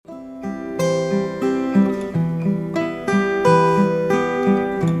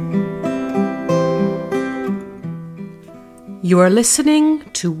You are listening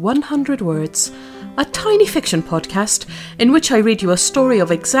to 100 Words, a tiny fiction podcast in which I read you a story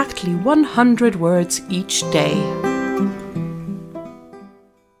of exactly 100 words each day.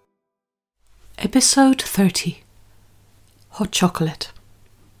 Episode 30. Hot Chocolate.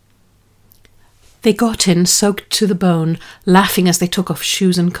 They got in, soaked to the bone, laughing as they took off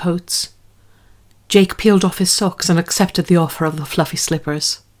shoes and coats. Jake peeled off his socks and accepted the offer of the fluffy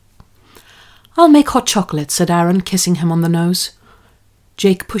slippers. "I'll make hot chocolate," said Aaron, kissing him on the nose.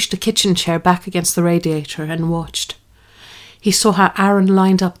 Jake pushed a kitchen chair back against the radiator and watched. He saw how Aaron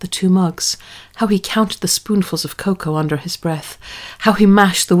lined up the two mugs, how he counted the spoonfuls of cocoa under his breath, how he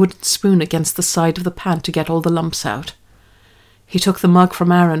mashed the wooden spoon against the side of the pan to get all the lumps out. He took the mug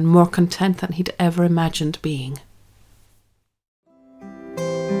from Aaron, more content than he'd ever imagined being.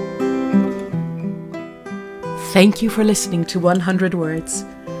 Thank you for listening to 100 Words.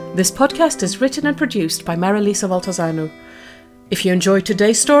 This podcast is written and produced by Marilisa Valtazano. If you enjoyed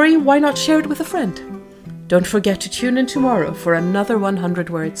today's story, why not share it with a friend? Don't forget to tune in tomorrow for another 100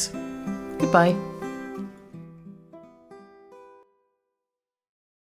 Words. Goodbye.